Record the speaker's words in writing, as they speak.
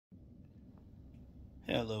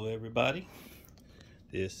Hello everybody,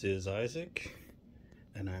 this is Isaac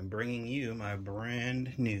and I'm bringing you my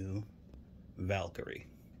brand new Valkyrie.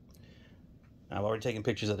 I've already taken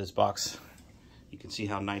pictures of this box. You can see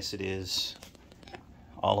how nice it is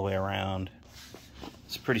all the way around.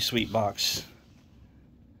 It's a pretty sweet box.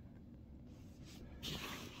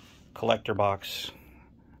 Collector box.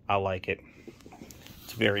 I like it.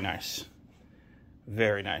 It's very nice.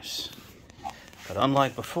 Very nice. But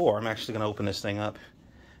unlike before, I'm actually going to open this thing up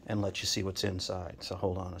and let you see what's inside. So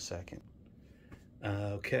hold on a second.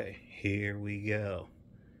 Okay, here we go.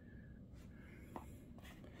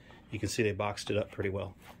 You can see they boxed it up pretty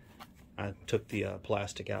well. I took the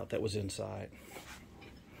plastic out that was inside.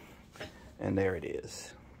 And there it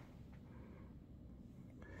is.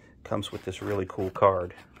 Comes with this really cool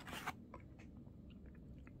card.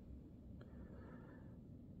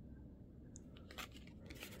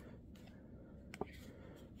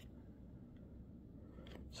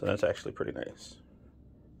 So that's actually pretty nice.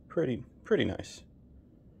 Pretty nice.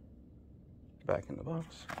 Back in the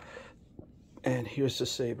box. And here's the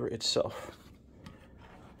saber itself.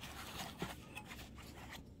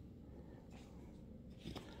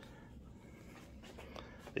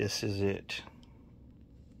 This is it.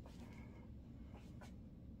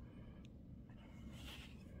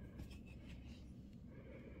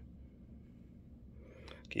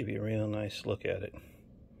 Give you a real nice look at it.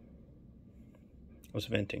 Those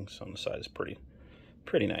ventings on the side is pretty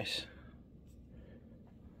nice.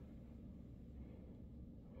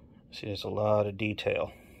 See, there's a lot of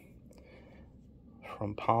detail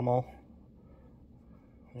from pommel.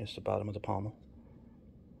 Here's the bottom of the pommel.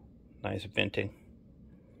 Nice venting.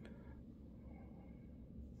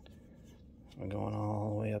 We're going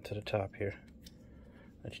all the way up to the top here.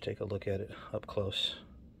 Let you take a look at it up close.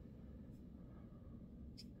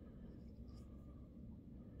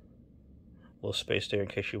 A little space there in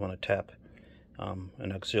case you want to tap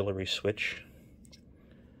an auxiliary switch.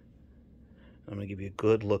 I'm going to give you a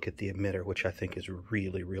good look at the emitter, which I think is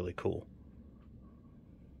really cool.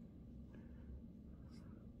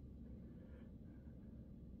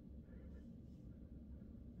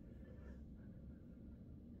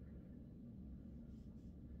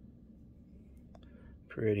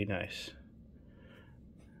 Pretty nice.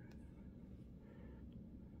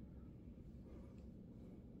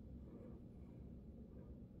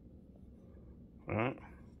 All right.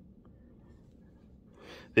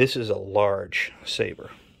 This is a large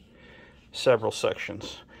saber, several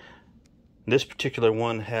sections. This particular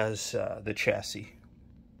one has the chassis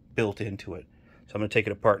built into it. So I'm going to take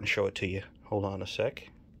it apart and show it to you. Hold on a sec,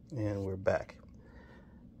 and we're back.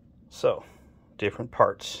 So, different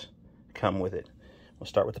parts come with it. We'll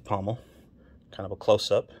start with the pommel, kind of a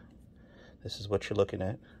close-up. This is what you're looking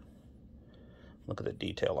at. Look at the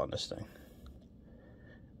detail on this thing.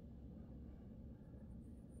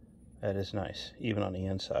 That is nice, even on the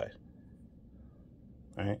inside.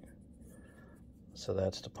 All right, so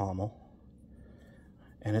that's the pommel.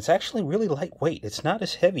 And it's actually really lightweight. It's not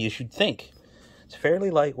as heavy as you'd think. It's fairly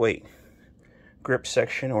lightweight. Grip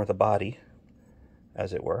section, or the body,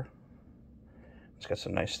 as it were. It's got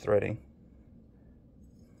some nice threading.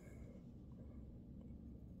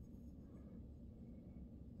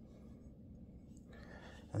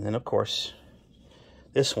 And then, of course,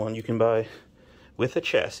 this one you can buy with a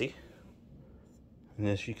chassis. And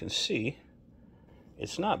as you can see,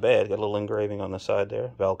 it's not bad. Got a little engraving on the side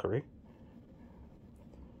there, Valkyrie.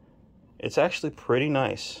 It's actually pretty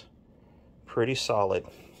nice, pretty solid.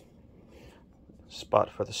 Spot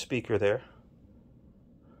for the speaker there.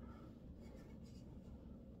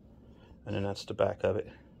 And then that's the back of it.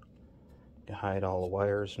 You can hide all the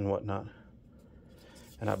wires and whatnot.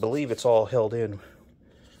 And I believe it's all held in,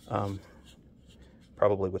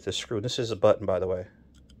 probably with this screw. This is a button, by the way.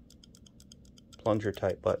 Plunger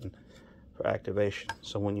type button for activation.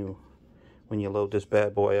 So when you load this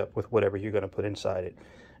bad boy up with whatever you're going to put inside it,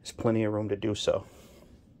 there's plenty of room to do so.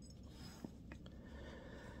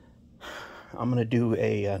 I'm going to do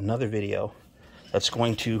another video that's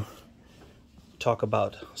going to talk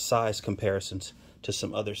about size comparisons to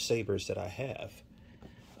some other sabers that I have.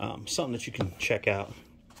 Something that you can check out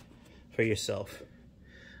for yourself.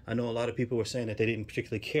 I know a lot of people were saying that they didn't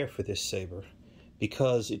particularly care for this saber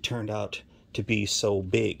because it turned out to be so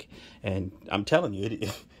big, and I'm telling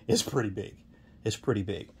you, it's pretty big. It's pretty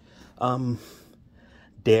big.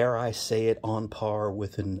 Dare I say it, on par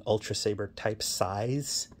with an Ultra Saber type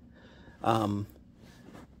size. But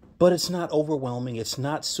it's not overwhelming. It's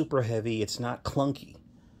not super heavy. It's not clunky.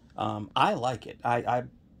 I like it. I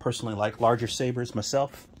personally like larger sabers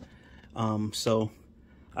myself. So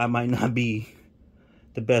I might not be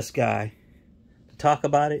the best guy talk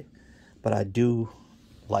about it, but I do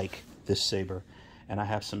like this saber, and I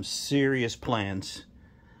have some serious plans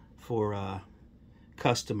for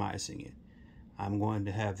customizing it. I'm going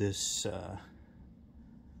to have this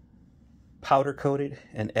powder coated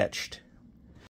and etched.